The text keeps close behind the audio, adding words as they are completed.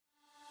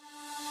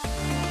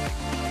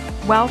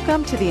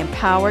Welcome to the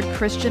Empowered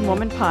Christian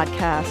Woman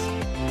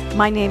Podcast.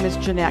 My name is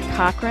Jeanette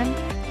Cochran.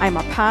 I'm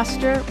a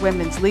pastor,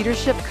 women's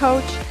leadership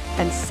coach,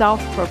 and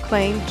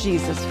self-proclaimed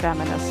Jesus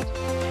feminist.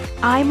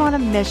 I'm on a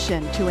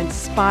mission to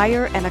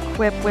inspire and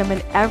equip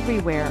women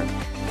everywhere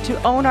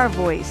to own our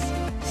voice,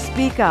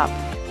 speak up,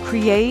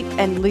 create,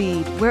 and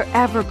lead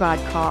wherever God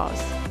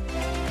calls.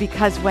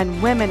 Because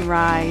when women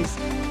rise,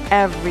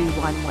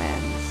 everyone wins.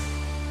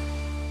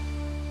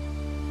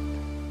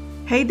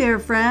 Hey there,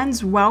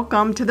 friends.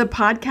 Welcome to the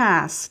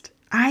podcast.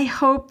 I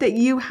hope that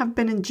you have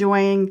been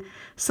enjoying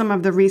some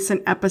of the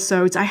recent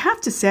episodes. I have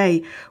to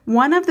say,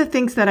 one of the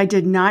things that I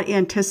did not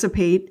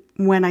anticipate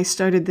when I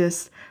started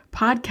this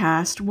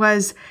podcast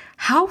was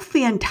how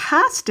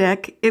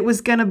fantastic it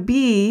was going to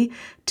be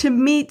to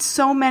meet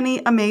so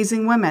many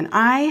amazing women.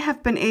 I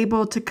have been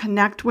able to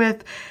connect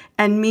with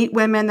and meet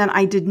women that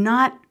I did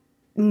not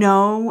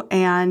know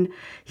and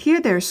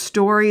hear their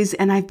stories,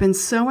 and I've been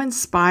so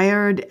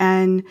inspired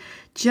and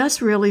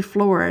just really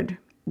floored.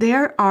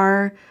 There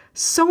are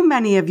so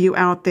many of you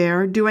out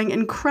there doing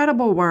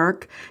incredible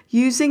work,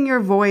 using your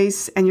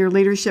voice and your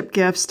leadership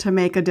gifts to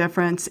make a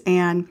difference,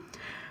 and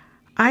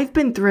I've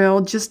been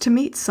thrilled just to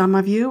meet some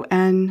of you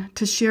and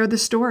to share the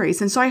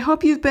stories. And so I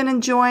hope you've been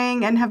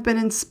enjoying and have been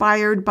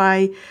inspired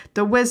by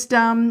the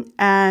wisdom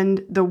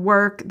and the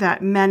work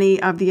that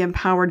many of the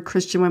empowered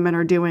Christian women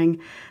are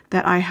doing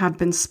that I have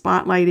been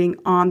spotlighting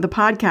on the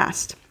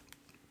podcast.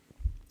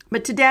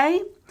 But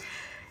today,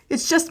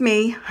 it's just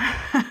me.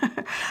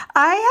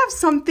 I have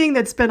something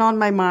that's been on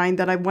my mind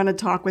that I want to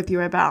talk with you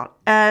about,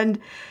 and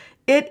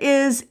it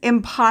is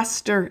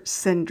imposter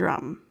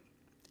syndrome.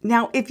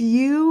 Now, if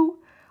you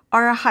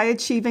are a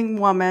high-achieving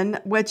woman,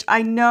 which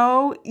I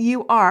know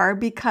you are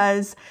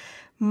because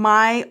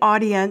my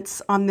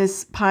audience on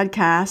this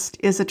podcast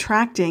is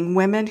attracting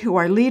women who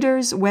are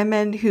leaders,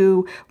 women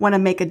who want to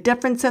make a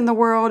difference in the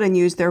world and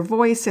use their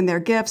voice and their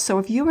gifts. So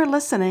if you are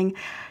listening,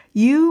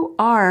 you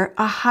are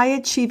a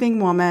high-achieving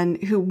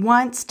woman who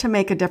wants to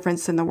make a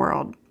difference in the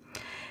world.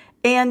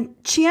 And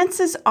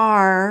chances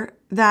are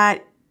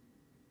that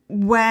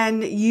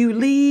when you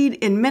lead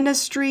in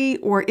ministry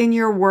or in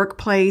your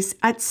workplace,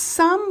 at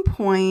some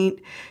point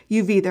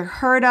you've either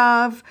heard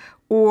of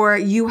or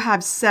you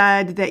have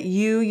said that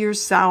you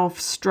yourself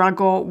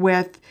struggle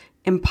with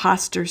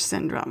imposter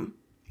syndrome.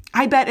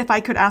 I bet if I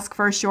could ask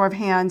for a show of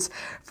hands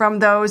from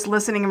those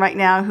listening right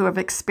now who have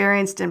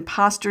experienced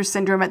imposter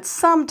syndrome at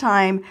some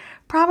time,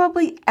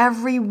 probably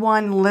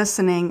everyone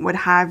listening would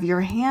have your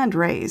hand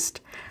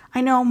raised.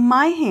 I know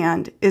my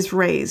hand is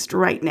raised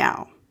right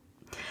now.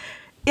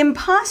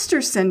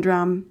 Imposter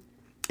syndrome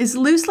is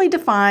loosely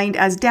defined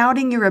as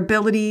doubting your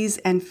abilities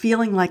and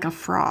feeling like a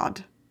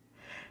fraud.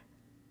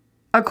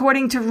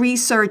 According to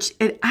research,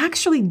 it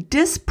actually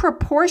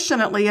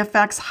disproportionately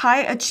affects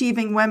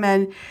high-achieving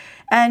women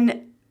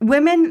and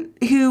women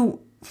who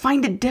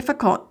find it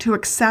difficult to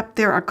accept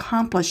their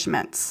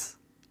accomplishments.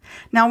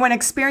 Now, when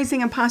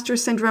experiencing imposter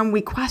syndrome,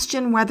 we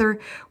question whether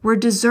we're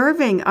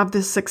deserving of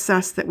the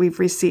success that we've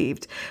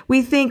received.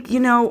 We think,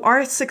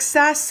 our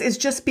success is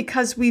just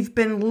because we've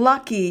been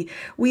lucky.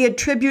 We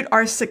attribute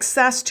our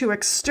success to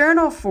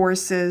external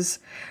forces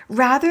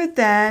rather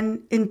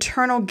than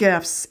internal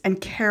gifts and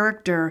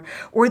character,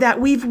 or that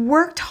we've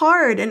worked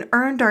hard and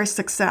earned our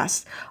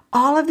success.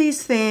 All of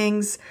these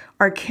things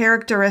are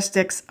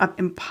characteristics of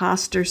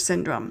imposter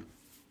syndrome.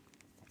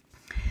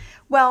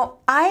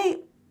 Well, I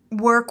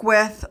work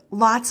with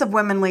lots of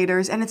women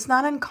leaders, and it's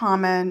not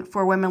uncommon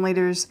for women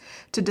leaders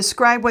to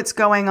describe what's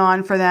going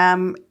on for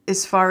them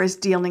as far as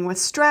dealing with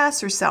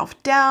stress or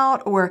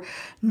self-doubt or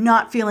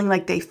not feeling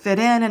like they fit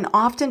in. And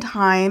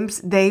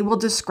oftentimes they will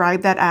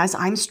describe that as,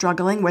 I'm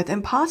struggling with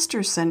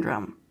imposter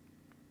syndrome.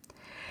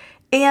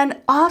 And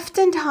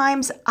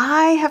oftentimes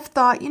I have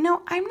thought, I'm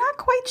not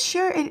quite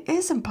sure it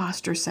is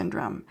imposter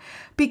syndrome,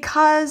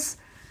 because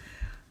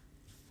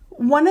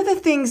one of the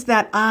things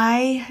that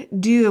I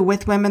do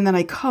with women that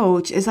I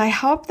coach is I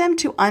help them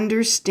to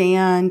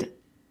understand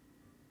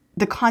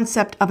the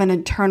concept of an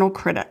internal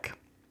critic.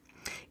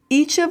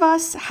 Each of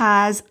us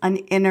has an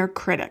inner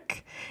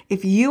critic.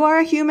 If you are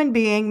a human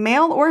being,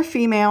 male or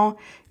female,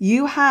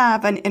 you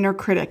have an inner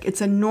critic.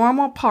 It's a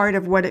normal part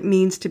of what it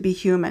means to be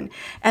human.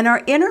 And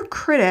our inner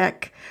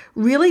critic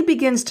really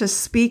begins to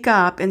speak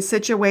up in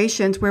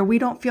situations where we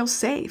don't feel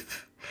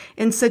safe.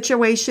 In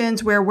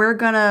situations where we're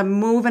going to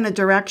move in a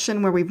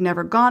direction where we've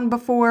never gone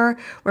before,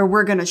 where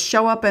we're going to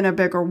show up in a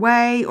bigger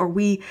way, or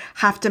we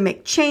have to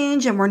make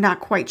change and we're not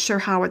quite sure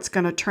how it's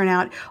going to turn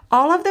out.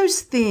 All of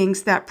those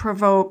things that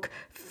provoke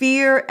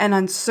fear and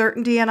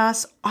uncertainty in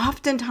us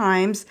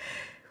oftentimes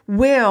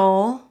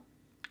will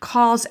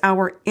cause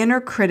our inner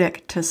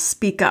critic to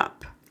speak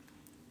up.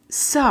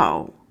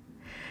 So,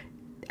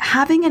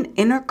 having an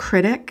inner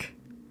critic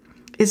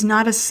is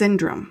not a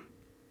syndrome.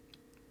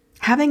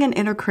 Having an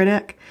inner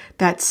critic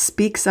that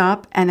speaks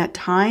up and at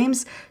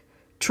times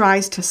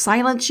tries to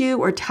silence you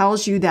or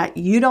tells you that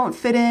you don't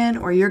fit in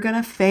or you're going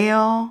to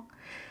fail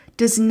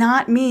does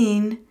not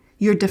mean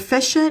you're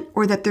deficient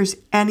or that there's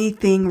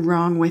anything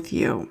wrong with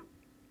you.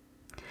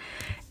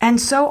 And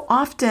so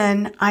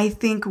often, I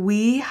think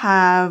we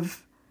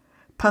have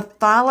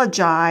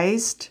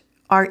pathologized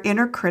our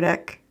inner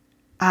critic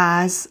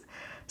as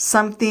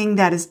something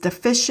that is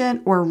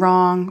deficient or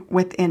wrong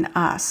within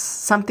us,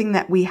 something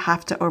that we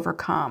have to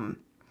overcome.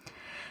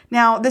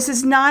 Now, this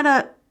is not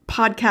a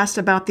podcast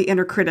about the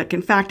inner critic.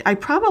 In fact, I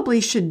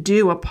probably should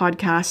do a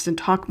podcast and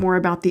talk more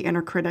about the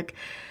inner critic,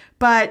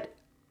 but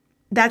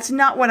that's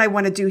not what I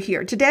want to do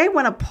here. Today, I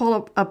want to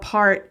pull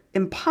apart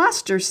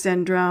imposter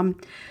syndrome,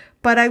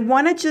 but I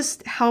want to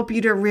just help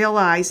you to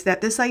realize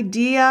that this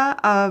idea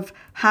of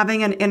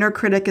having an inner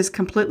critic is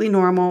completely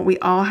normal. We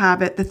all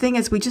have it. The thing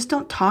is, we just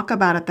don't talk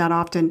about it that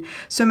often.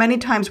 So many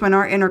times when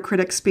our inner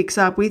critic speaks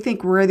up, we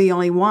think we're the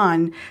only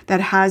one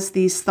that has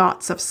these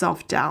thoughts of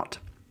self-doubt.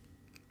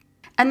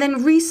 And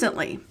then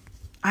recently,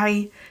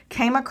 I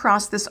came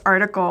across this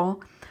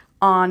article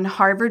on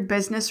Harvard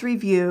Business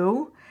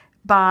Review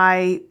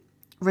by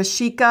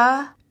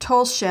Rashika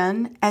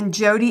Tolshin and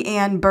Jodi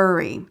Ann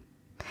Burry.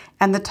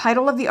 And the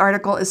title of the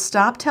article is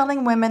Stop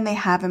Telling Women They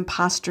Have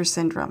Imposter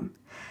Syndrome.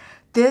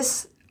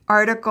 This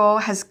article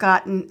has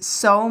gotten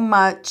so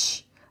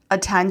much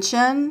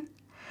attention,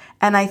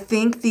 and I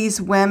think these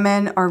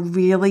women are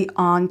really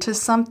onto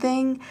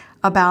something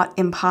about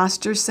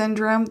imposter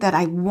syndrome that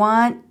I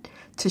want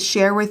to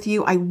share with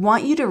you. I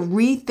want you to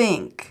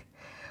rethink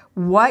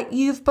what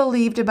you've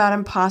believed about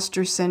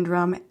imposter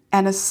syndrome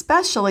and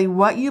especially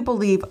what you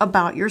believe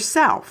about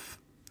yourself.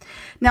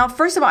 Now,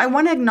 first of all, I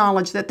want to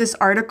acknowledge that this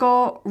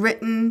article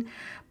written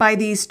by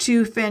these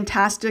two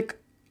fantastic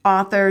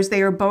authors,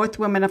 they are both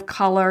women of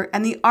color,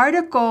 and the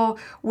article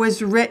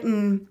was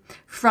written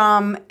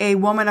from a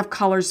woman of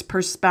color's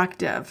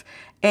perspective.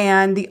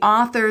 And the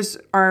authors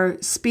are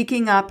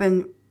speaking up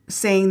and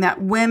saying that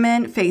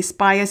women face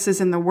biases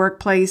in the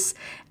workplace,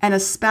 and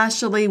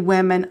especially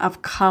women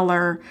of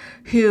color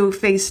who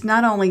face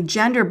not only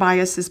gender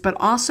biases, but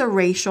also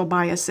racial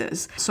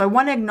biases. So I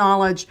want to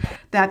acknowledge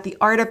that the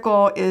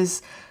article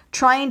is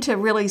trying to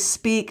really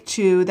speak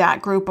to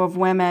that group of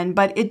women,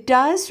 but it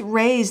does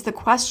raise the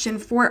question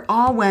for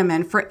all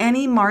women, for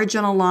any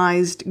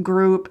marginalized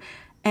group,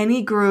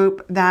 any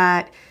group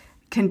that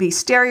can be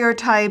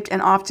stereotyped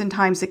and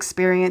oftentimes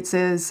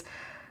experiences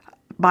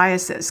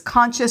biases,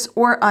 conscious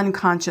or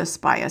unconscious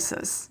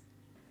biases.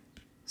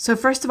 So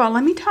first of all,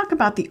 let me talk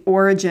about the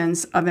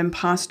origins of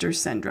imposter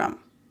syndrome.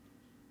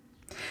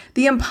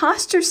 The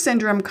imposter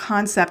syndrome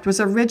concept was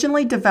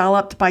originally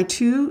developed by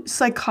two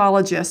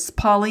psychologists,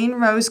 Pauline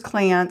Rose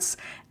Clance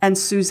and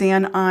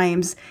Suzanne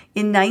Imes,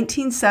 in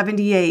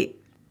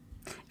 1978.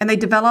 And they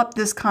developed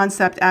this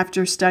concept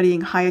after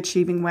studying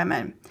high-achieving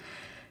women.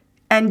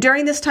 And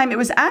during this time, it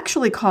was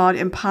actually called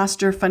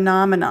imposter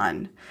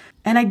phenomenon.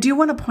 And I do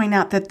want to point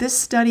out that this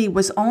study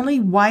was only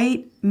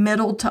white,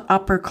 middle to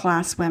upper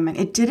class women.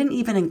 It didn't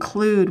even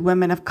include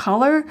women of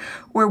color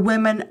or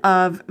women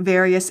of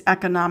various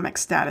economic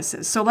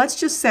statuses. So let's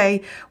just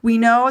say we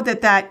know that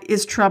that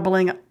is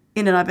troubling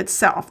in and of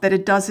itself, that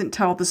it doesn't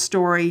tell the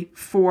story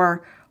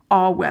for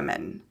all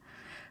women.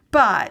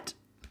 But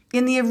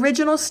in the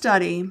original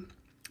study,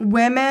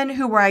 women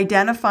who were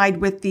identified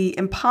with the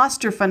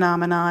imposter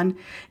phenomenon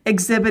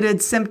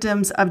exhibited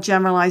symptoms of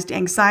generalized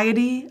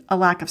anxiety, a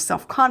lack of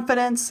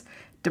self-confidence,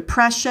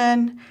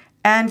 depression,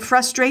 and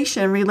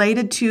frustration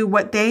related to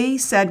what they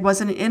said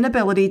was an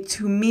inability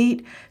to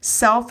meet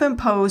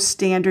self-imposed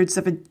standards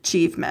of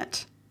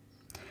achievement.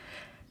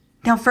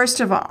 Now, first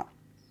of all,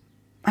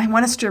 I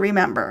want us to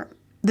remember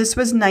this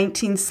was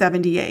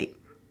 1978.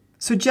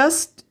 So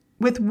just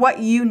with what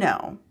you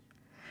know,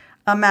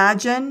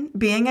 imagine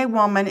being a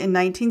woman in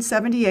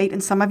 1978,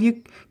 and some of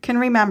you can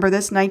remember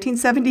this,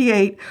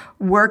 1978,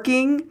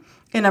 working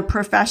in a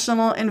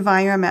professional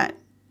environment.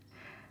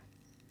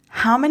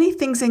 How many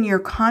things in your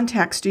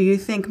context do you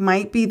think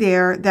might be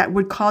there that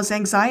would cause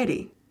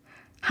anxiety?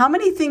 How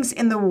many things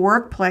in the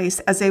workplace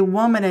as a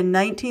woman in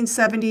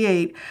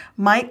 1978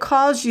 might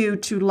cause you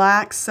to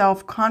lack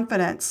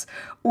self-confidence,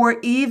 or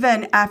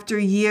even after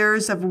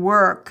years of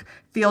work,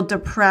 feel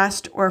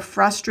depressed or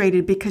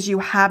frustrated because you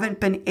haven't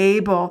been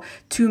able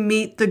to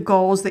meet the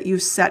goals that you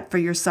set for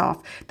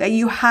yourself, that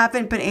you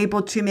haven't been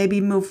able to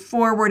maybe move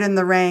forward in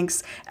the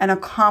ranks and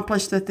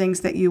accomplish the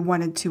things that you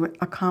wanted to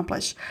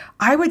accomplish?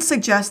 I would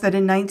suggest that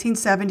in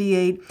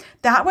 1978,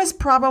 that was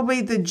probably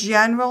the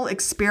general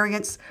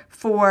experience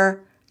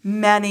for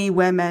many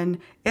women,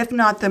 if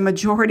not the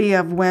majority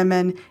of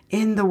women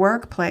in the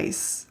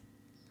workplace.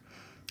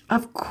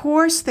 Of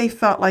course they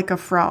felt like a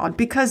fraud,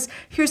 because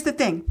here's the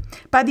thing.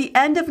 By the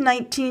end of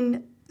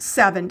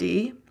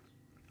 1970,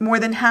 more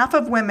than half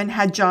of women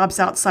had jobs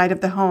outside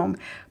of the home,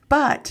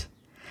 but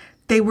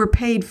they were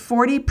paid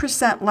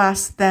 40%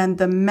 less than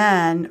the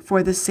men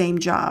for the same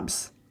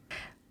jobs.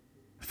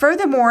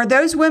 Furthermore,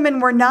 those women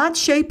were not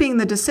shaping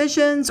the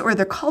decisions or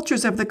the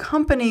cultures of the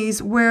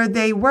companies where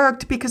they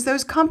worked, because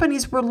those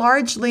companies were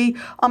largely,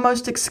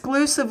 almost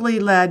exclusively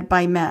led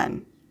by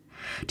men.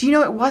 Do you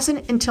know it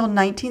wasn't until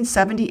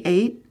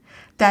 1978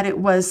 that it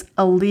was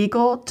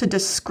illegal to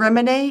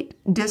discriminate,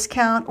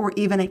 discount, or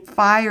even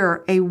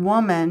fire a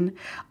woman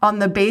on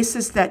the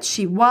basis that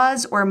she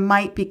was or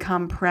might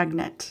become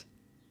pregnant.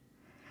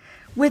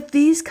 With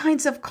these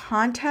kinds of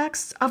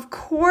contexts, of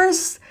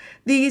course,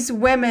 these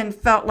women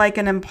felt like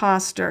an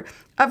imposter.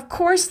 Of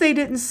course, they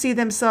didn't see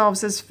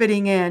themselves as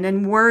fitting in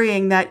and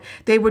worrying that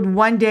they would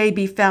one day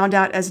be found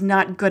out as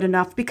not good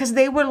enough, because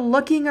they were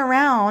looking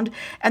around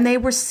and they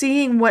were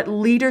seeing what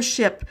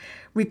leadership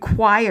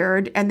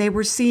required, and they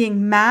were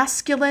seeing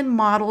masculine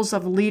models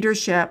of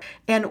leadership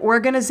and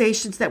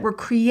organizations that were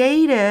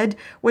created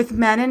with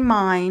men in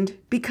mind,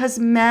 because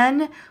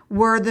men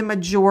were the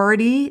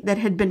majority that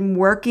had been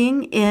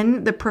working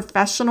in the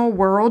professional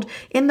world,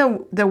 in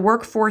the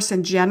workforce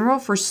in general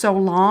for so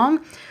long.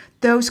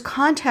 Those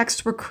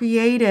contexts were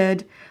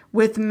created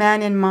with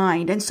men in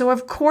mind. And so,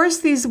 of course,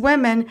 these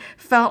women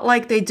felt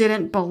like they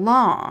didn't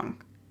belong.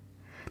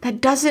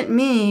 That doesn't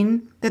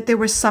mean that there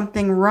was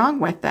something wrong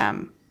with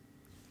them.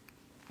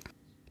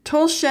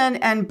 Tulshan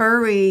and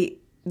Burry,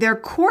 their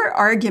core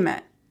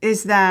argument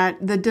is that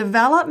the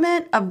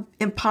development of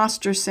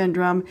imposter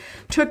syndrome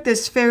took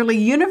this fairly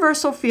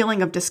universal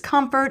feeling of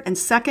discomfort and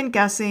second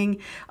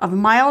guessing, of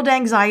mild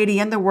anxiety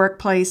in the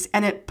workplace,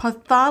 and it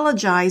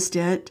pathologized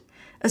it,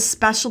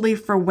 especially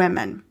for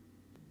women.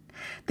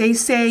 They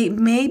say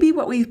maybe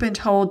what we've been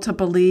told to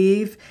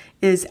believe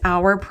is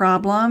our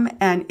problem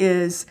and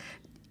is,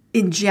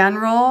 in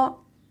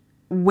general,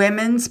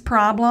 women's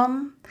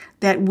problem,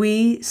 that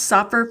we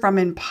suffer from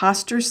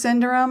imposter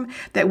syndrome,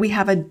 that we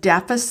have a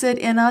deficit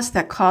in us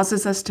that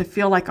causes us to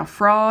feel like a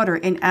fraud or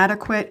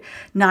inadequate,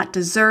 not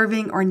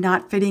deserving or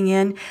not fitting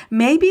in.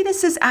 Maybe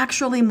this is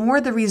actually more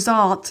the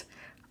result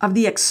of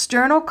the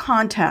external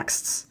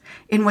contexts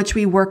in which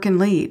we work and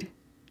lead.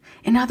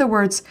 In other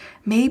words,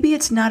 maybe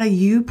it's not a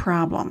you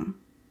problem.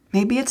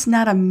 Maybe it's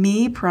not a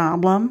me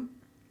problem,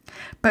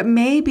 but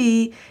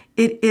maybe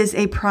it is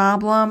a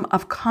problem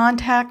of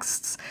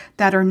contexts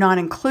that are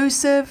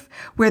non-inclusive,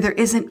 where there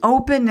isn't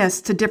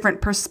openness to different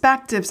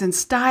perspectives and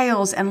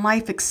styles and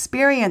life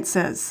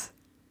experiences.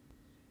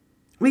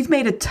 We've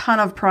made a ton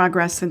of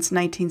progress since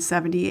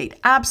 1978.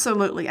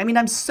 Absolutely. I mean,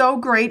 I'm so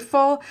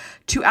grateful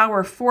to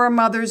our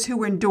foremothers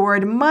who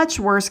endured much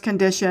worse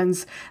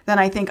conditions than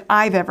I think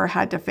I've ever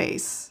had to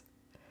face.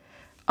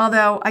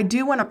 Although I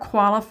do want to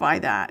qualify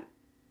that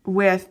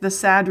with the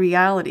sad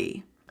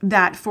reality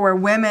that for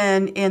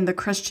women in the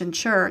Christian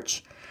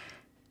church,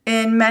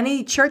 in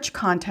many church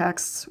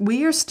contexts,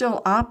 we are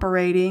still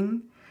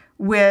operating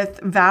with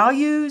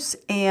values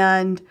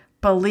and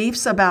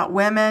beliefs about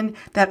women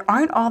that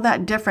aren't all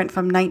that different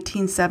from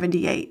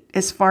 1978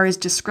 as far as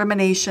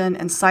discrimination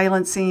and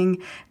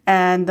silencing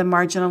and the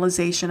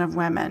marginalization of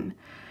women.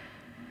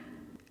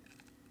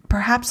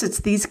 Perhaps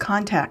it's these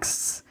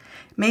contexts.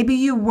 Maybe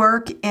you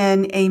work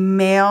in a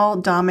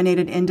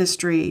male-dominated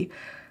industry.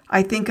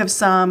 I think of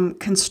some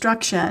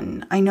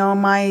construction. I know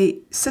my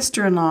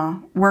sister-in-law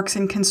works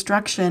in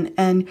construction,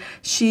 and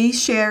she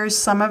shares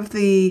some of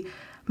the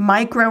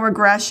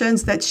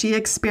microaggressions that she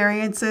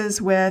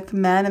experiences with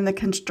men in the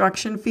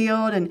construction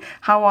field, and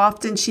how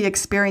often she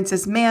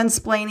experiences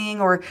mansplaining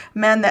or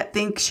men that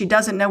think she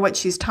doesn't know what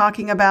she's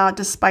talking about,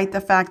 despite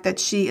the fact that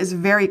she is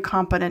very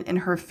competent in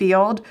her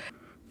field.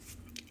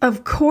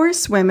 Of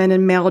course, women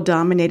in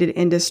male-dominated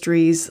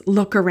industries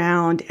look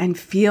around and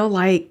feel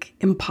like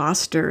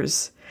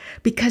imposters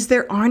because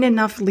there aren't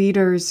enough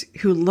leaders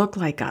who look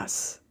like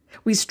us.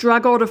 We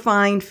struggle to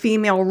find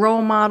female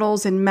role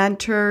models and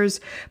mentors,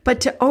 but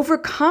to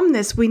overcome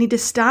this, we need to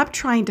stop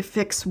trying to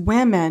fix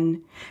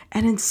women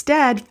and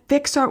instead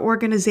fix our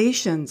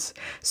organizations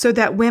so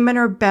that women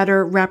are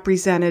better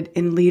represented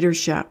in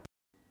leadership.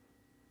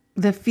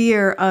 The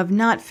fear of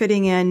not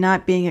fitting in,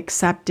 not being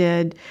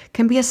accepted,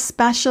 can be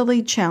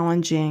especially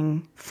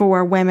challenging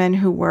for women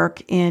who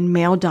work in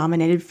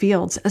male-dominated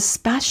fields,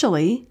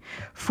 especially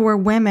for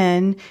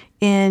women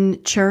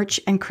in church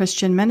and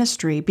Christian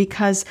ministry,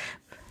 because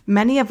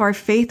many of our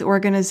faith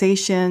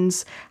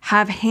organizations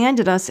have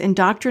handed us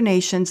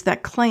indoctrinations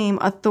that claim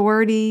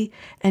authority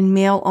and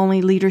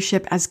male-only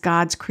leadership as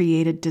God's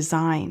created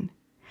design.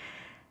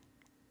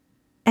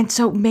 And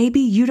so maybe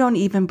you don't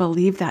even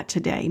believe that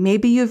today.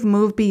 Maybe you've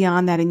moved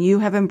beyond that and you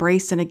have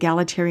embraced an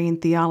egalitarian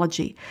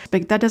theology.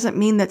 But that doesn't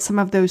mean that some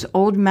of those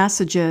old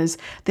messages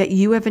that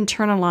you have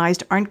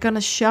internalized aren't going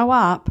to show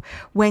up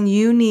when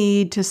you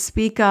need to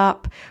speak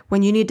up,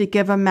 when you need to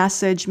give a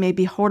message,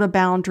 maybe hold a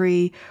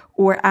boundary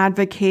or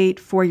advocate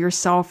for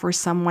yourself or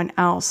someone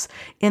else.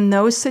 In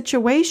those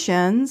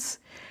situations,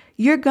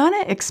 you're going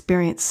to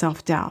experience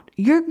self-doubt.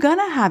 You're going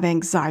to have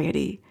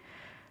anxiety.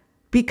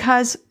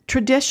 Because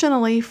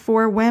traditionally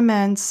for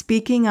women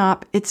speaking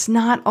up, it's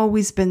not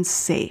always been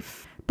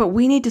safe. But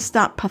we need to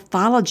stop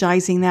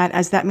pathologizing that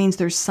as that means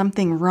there's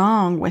something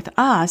wrong with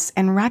us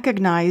and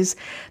recognize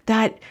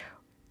that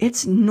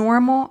It's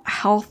normal,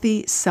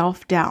 healthy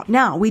self-doubt.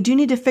 Now, we do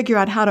need to figure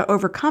out how to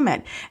overcome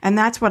it. And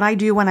that's what I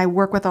do when I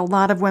work with a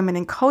lot of women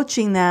and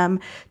coaching them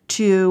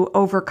to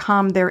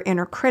overcome their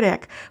inner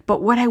critic.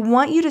 But what I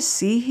want you to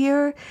see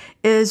here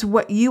is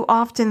what you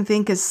often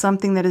think is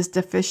something that is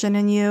deficient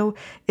in you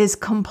is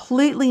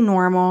completely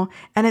normal.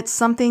 And it's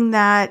something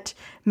that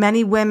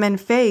many women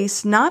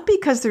face, not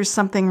because there's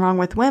something wrong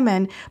with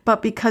women,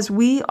 but because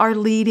we are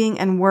leading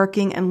and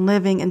working and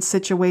living in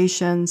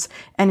situations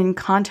and in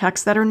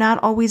contexts that are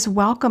not always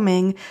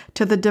welcoming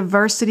to the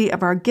diversity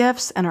of our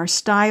gifts and our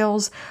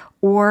styles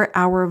or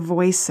our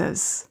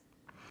voices.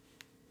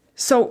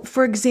 So,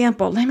 for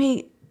example,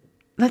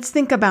 let's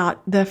think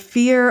about the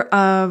fear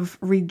of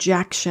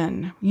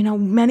rejection.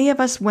 Many of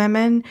us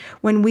women,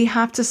 when we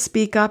have to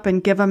speak up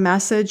and give a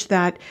message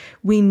that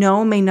we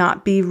know may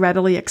not be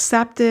readily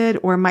accepted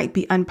or might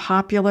be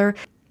unpopular,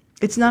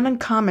 it's not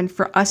uncommon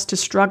for us to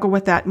struggle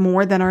with that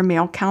more than our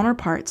male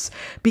counterparts.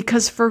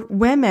 Because for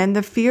women,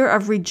 the fear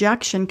of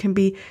rejection can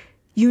be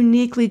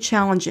uniquely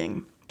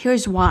challenging.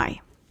 Here's why.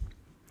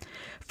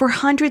 For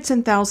hundreds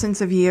and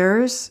thousands of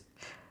years,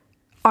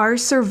 our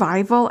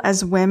survival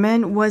as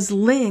women was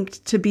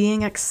linked to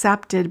being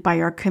accepted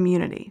by our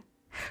community.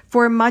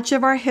 For much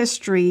of our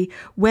history,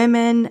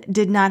 women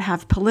did not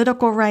have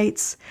political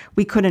rights.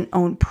 We couldn't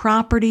own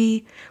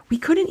property. We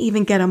couldn't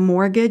even get a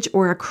mortgage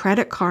or a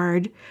credit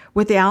card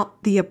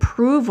without the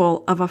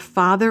approval of a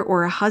father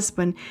or a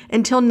husband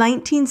until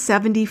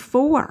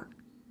 1974.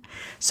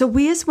 So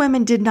we as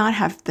women did not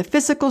have the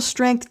physical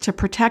strength to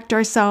protect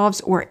ourselves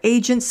or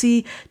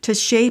agency to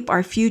shape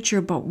our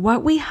future, but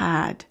what we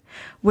had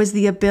was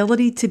the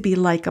ability to be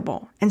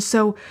likable. And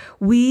so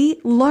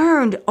we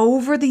learned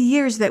over the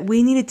years that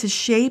we needed to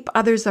shape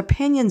others'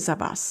 opinions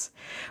of us.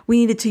 We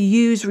needed to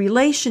use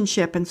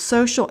relationship and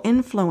social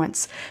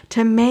influence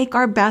to make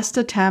our best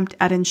attempt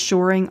at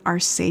ensuring our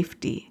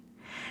safety.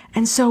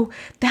 And so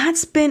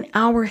that's been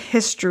our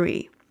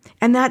history.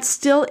 And that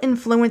still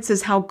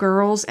influences how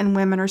girls and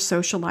women are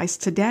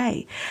socialized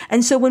today.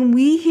 And so when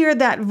we hear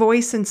that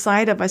voice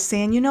inside of us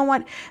saying, you know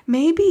what,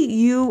 maybe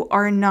you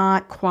are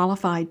not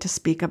qualified to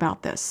speak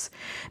about this.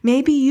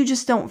 Maybe you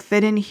just don't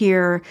fit in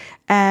here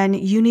and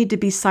you need to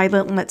be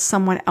silent and let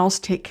someone else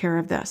take care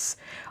of this.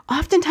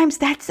 Oftentimes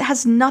that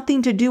has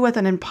nothing to do with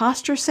an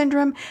imposter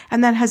syndrome,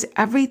 and that has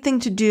everything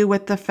to do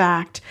with the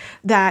fact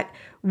that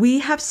we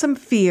have some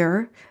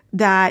fear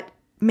that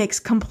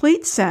makes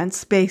complete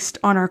sense based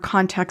on our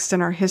context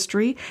and our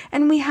history.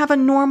 And we have a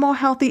normal,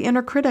 healthy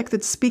inner critic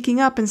that's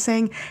speaking up and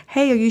saying,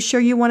 hey, are you sure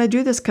you want to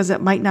do this? Because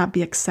it might not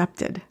be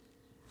accepted.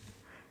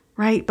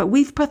 Right? But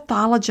we've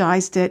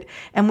pathologized it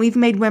and we've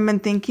made women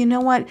think, you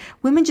know what?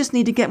 Women just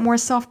need to get more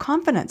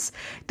self-confidence.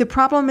 The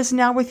problem is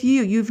now with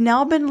you. You've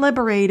now been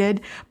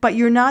liberated, but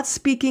you're not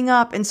speaking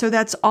up. And so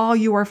that's all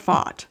your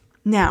fault.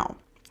 Now,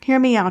 hear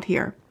me out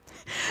here,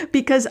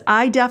 because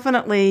I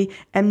definitely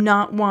am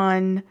not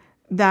one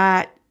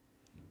that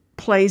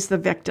plays the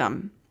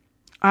victim.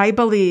 I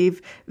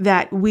believe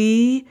that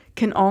we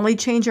can only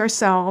change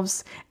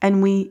ourselves,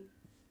 and we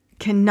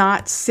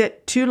cannot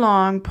sit too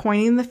long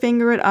pointing the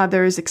finger at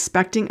others,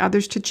 expecting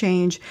others to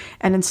change,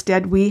 and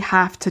instead we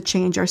have to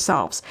change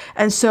ourselves.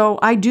 And so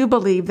I do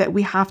believe that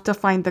we have to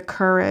find the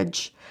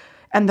courage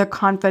and the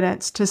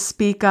confidence to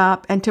speak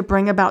up and to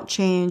bring about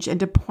change and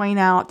to point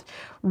out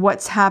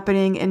what's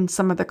happening in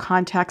some of the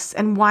contexts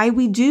and why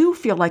we do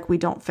feel like we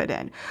don't fit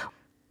in.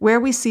 Where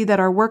we see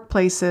that our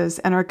workplaces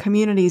and our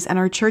communities and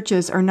our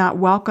churches are not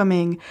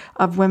welcoming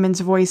of women's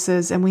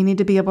voices, and we need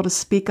to be able to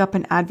speak up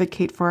and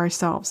advocate for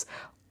ourselves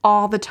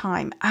all the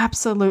time.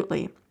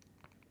 Absolutely.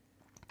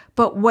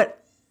 But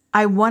what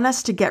I want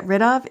us to get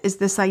rid of is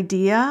this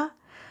idea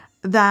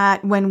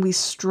that when we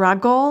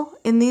struggle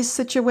in these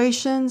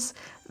situations,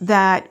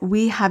 that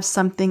we have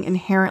something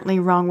inherently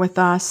wrong with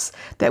us,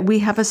 that we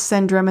have a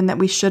syndrome, and that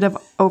we should have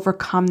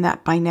overcome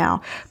that by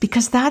now,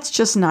 because that's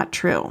just not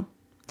true.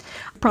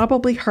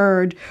 Probably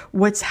heard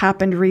what's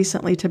happened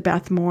recently to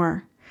Beth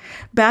Moore.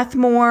 Beth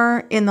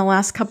Moore, in the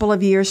last couple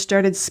of years,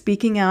 started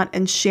speaking out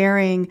and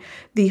sharing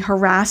the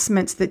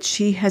harassments that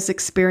she has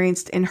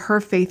experienced in her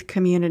faith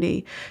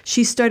community.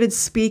 She started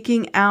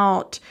speaking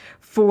out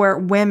for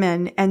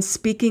women and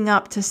speaking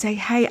up to say,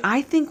 hey,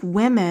 I think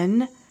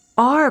women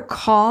are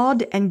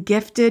called and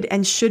gifted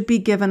and should be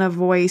given a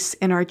voice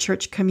in our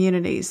church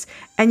communities.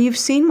 And you've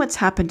seen what's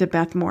happened to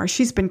Beth Moore.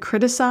 She's been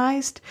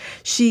criticized.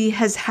 She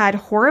has had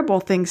horrible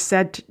things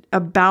said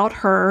about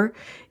her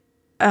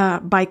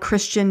by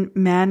Christian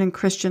men and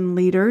Christian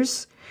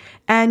leaders.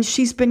 And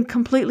she's been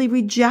completely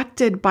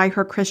rejected by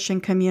her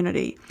Christian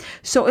community.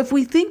 So if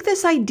we think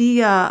this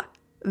idea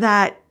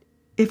that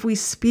if we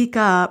speak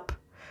up,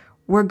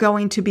 we're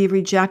going to be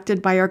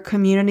rejected by our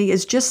community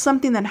is just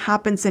something that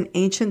happens in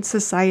ancient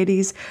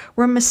societies.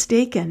 We're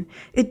mistaken.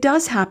 It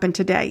does happen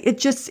today. It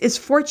just is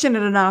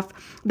fortunate enough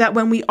that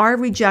when we are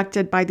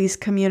rejected by these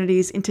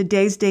communities in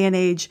today's day and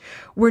age,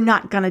 we're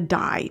not going to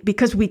die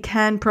because we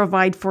can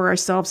provide for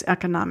ourselves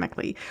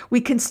economically.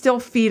 We can still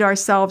feed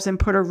ourselves and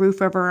put a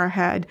roof over our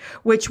head,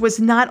 which was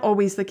not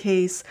always the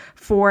case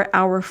for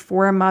our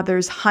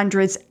foremothers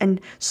hundreds, and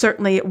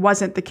certainly it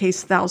wasn't the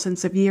case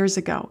thousands of years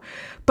ago.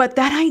 But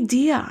that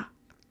idea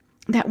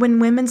that when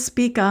women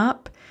speak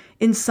up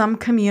in some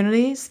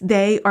communities,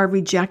 they are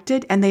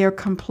rejected and they are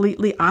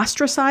completely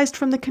ostracized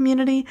from the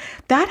community,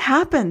 that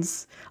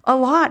happens a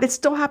lot. It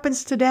still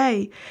happens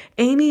today.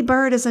 Amy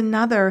Bird is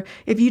another.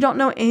 If you don't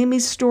know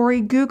Amy's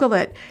story, Google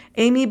it.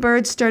 Amy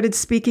Bird started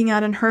speaking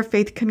out in her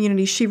faith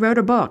community. She wrote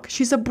a book.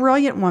 She's a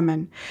brilliant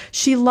woman.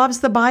 She loves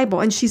the Bible,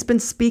 and she's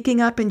been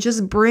speaking up and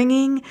just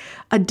bringing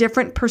a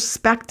different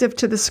perspective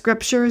to the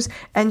scriptures,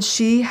 and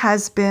she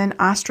has been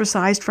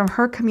ostracized from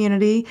her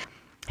community.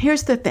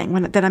 Here's the thing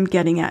that I'm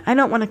getting at. I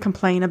don't want to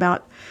complain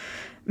about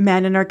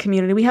men in our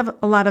community. We have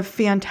a lot of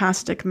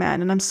fantastic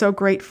men, and I'm so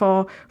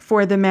grateful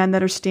for the men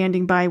that are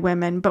standing by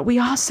women. But we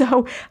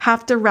also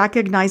have to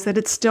recognize that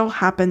it still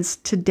happens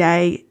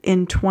today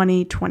in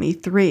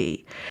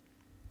 2023.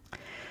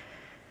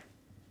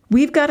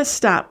 We've got to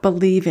stop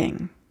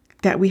believing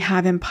that we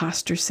have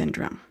imposter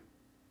syndrome.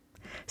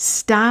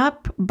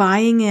 Stop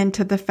buying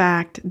into the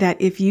fact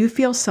that if you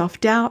feel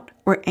self-doubt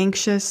or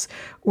anxious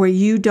or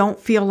you don't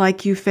feel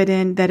like you fit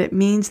in, that it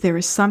means there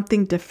is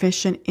something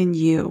deficient in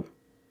you.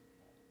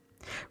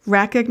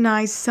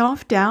 Recognize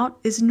self-doubt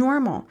is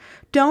normal.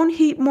 Don't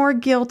heap more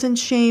guilt and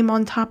shame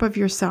on top of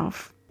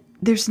yourself.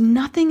 There's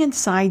nothing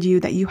inside you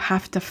that you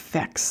have to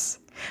fix.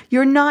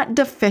 You're not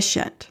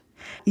deficient.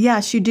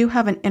 Yes, you do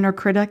have an inner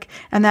critic,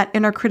 and that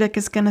inner critic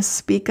is going to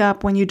speak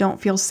up when you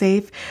don't feel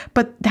safe,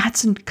 but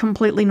that's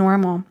completely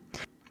normal.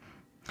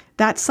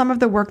 That's some of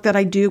the work that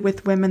I do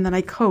with women that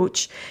I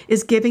coach,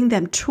 is giving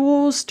them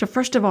tools to,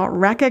 first of all,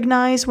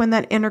 recognize when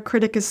that inner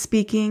critic is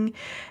speaking,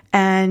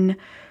 and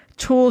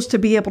tools to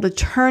be able to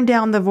turn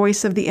down the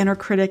voice of the inner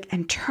critic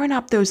and turn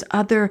up those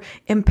other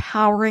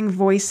empowering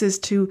voices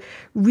to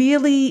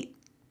really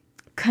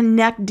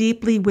connect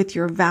deeply with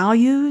your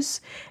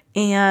values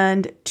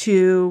and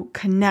to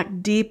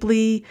connect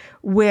deeply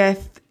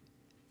with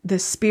the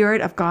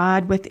Spirit of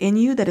God within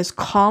you that is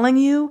calling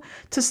you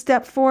to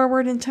step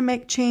forward and to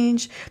make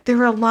change. There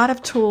are a lot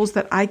of tools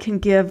that I can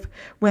give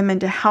women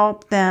to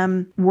help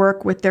them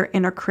work with their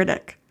inner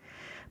critic.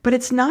 But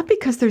it's not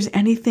because there's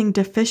anything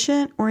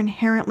deficient or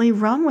inherently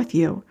wrong with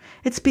you.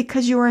 It's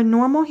because you're a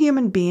normal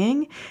human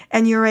being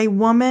and you're a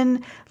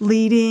woman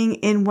leading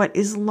in what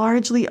is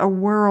largely a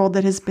world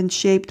that has been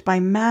shaped by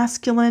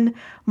masculine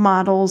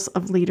models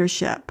of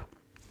leadership.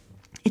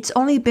 It's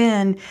only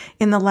been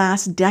in the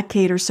last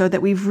decade or so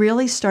that we've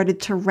really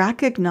started to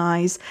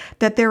recognize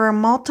that there are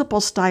multiple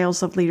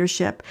styles of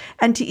leadership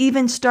and to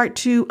even start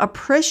to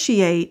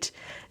appreciate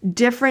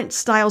different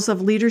styles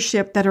of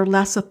leadership that are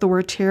less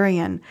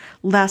authoritarian,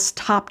 less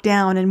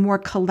top-down, and more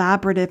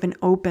collaborative and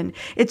open.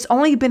 It's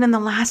only been in the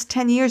last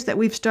 10 years that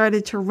we've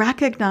started to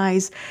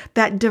recognize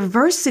that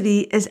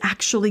diversity is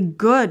actually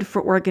good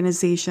for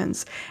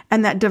organizations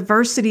and that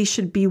diversity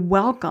should be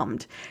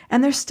welcomed.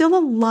 And there's still a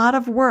lot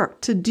of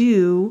work to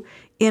do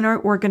in our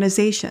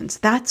organizations.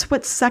 That's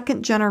what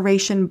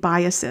second-generation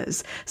bias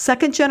is.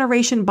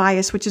 Second-generation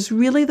bias, which is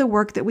really the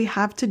work that we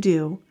have to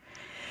do,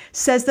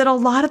 says that a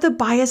lot of the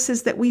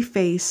biases that we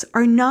face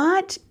are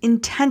not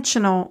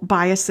intentional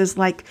biases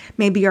like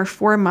maybe our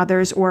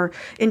foremothers or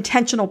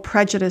intentional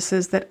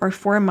prejudices that our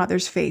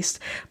foremothers faced.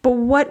 But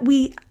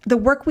the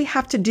work we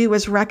have to do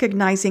is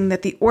recognizing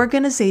that the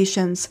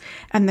organizations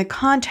and the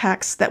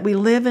contexts that we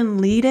live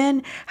and lead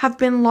in have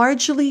been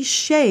largely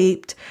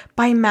shaped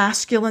by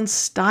masculine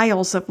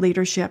styles of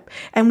leadership.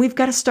 And we've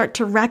got to start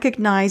to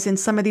recognize in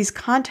some of these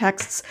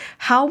contexts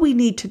how we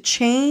need to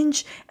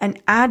change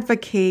and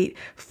advocate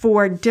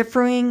for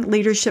differing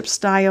leadership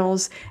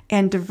styles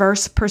and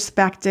diverse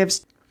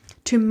perspectives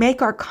to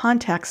make our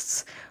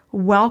contexts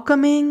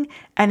welcoming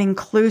and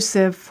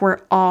inclusive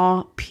for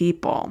all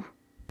people.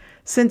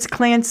 Since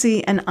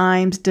Clancy and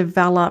Imes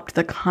developed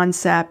the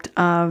concept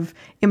of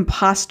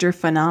imposter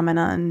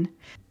phenomenon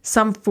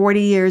some 40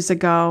 years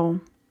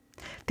ago,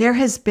 there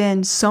has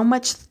been so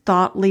much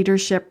thought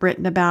leadership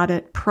written about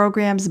it,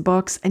 programs,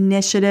 books,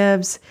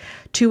 initiatives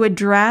to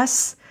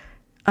address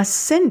a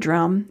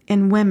syndrome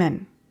in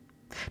women,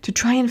 to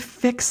try and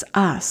fix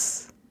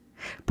us.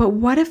 But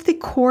what if the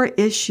core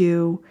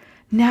issue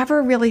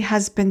never really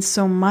has been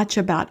so much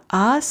about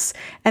us,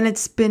 and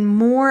it's been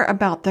more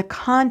about the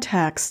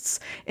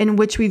contexts in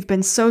which we've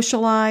been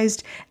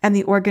socialized and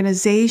the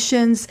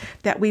organizations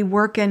that we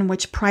work in,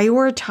 which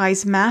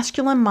prioritize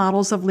masculine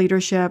models of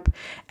leadership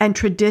and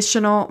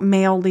traditional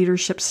male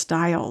leadership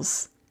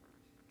styles.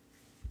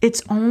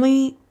 It's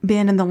only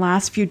been in the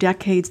last few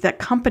decades that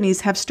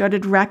companies have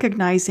started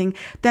recognizing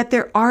that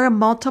there are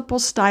multiple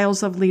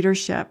styles of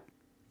leadership.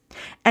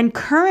 And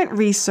current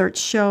research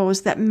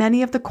shows that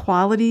many of the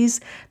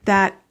qualities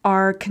that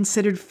are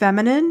considered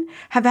feminine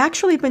have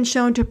actually been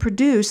shown to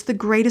produce the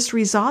greatest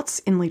results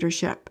in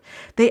leadership.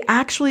 They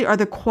actually are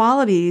the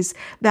qualities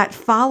that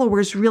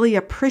followers really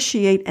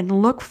appreciate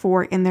and look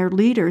for in their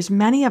leaders.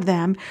 Many of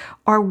them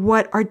are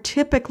what are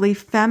typically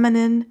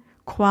feminine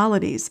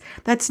qualities.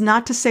 That's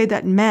not to say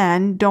that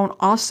men don't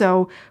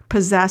also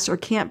possess or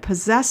can't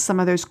possess some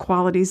of those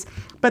qualities,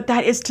 but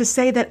that is to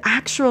say that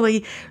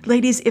actually,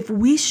 ladies, if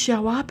we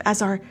show up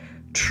as our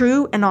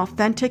true and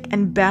authentic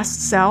and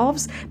best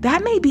selves,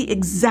 that may be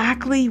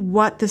exactly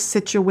what the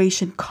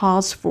situation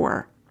calls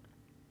for.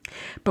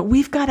 But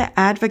we've got to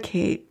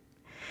advocate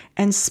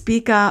and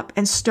speak up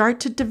and start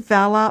to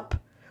develop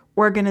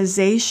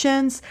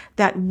organizations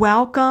that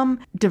welcome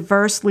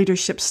diverse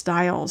leadership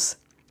styles.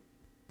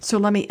 So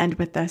let me end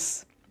with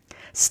this.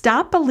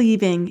 Stop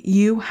believing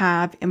you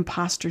have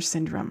imposter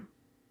syndrome.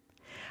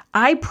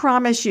 I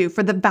promise you,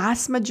 for the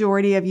vast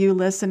majority of you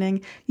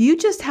listening, you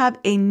just have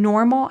a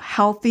normal,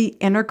 healthy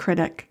inner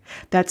critic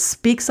that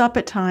speaks up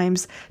at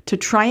times to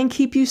try and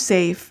keep you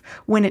safe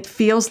when it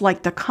feels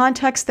like the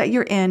context that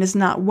you're in is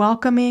not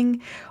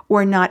welcoming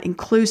or not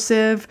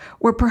inclusive,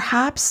 or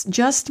perhaps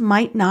just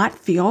might not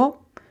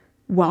feel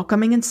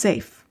welcoming and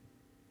safe.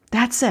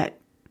 That's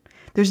it.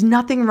 There's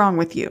nothing wrong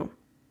with you.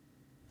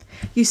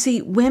 You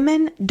see,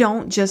 women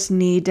don't just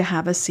need to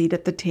have a seat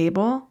at the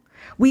table.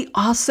 We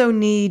also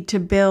need to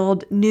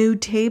build new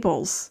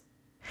tables.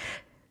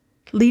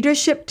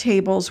 Leadership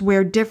tables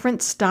where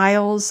different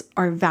styles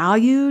are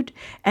valued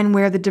and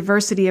where the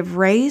diversity of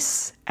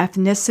race,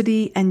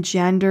 ethnicity, and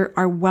gender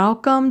are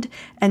welcomed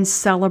and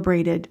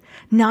celebrated,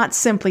 not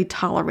simply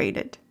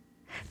tolerated.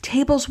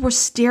 Tables where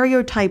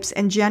stereotypes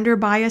and gender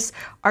bias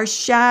are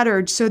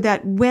shattered so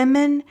that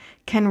women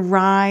can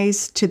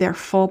rise to their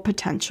full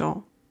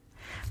potential.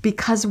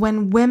 Because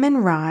when women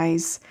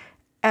rise,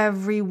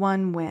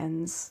 everyone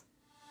wins.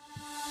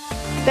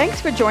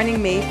 Thanks for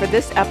joining me for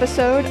this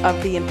episode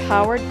of the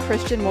Empowered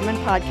Christian Woman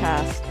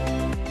Podcast.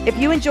 If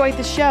you enjoyed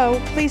the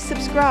show, please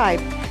subscribe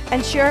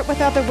and share it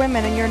with other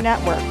women in your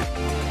network.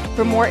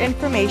 For more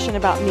information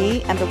about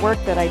me and the work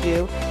that I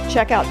do,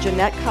 check out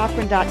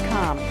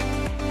JeanetteCochran.com.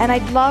 And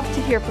I'd love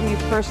to hear from you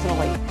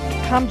personally.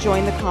 Come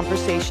join the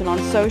conversation on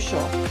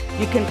social.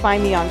 You can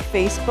find me on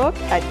Facebook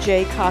at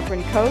J.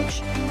 Cochran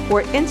Coach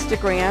or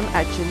Instagram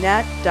at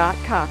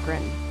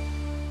Jeanette.Cochran.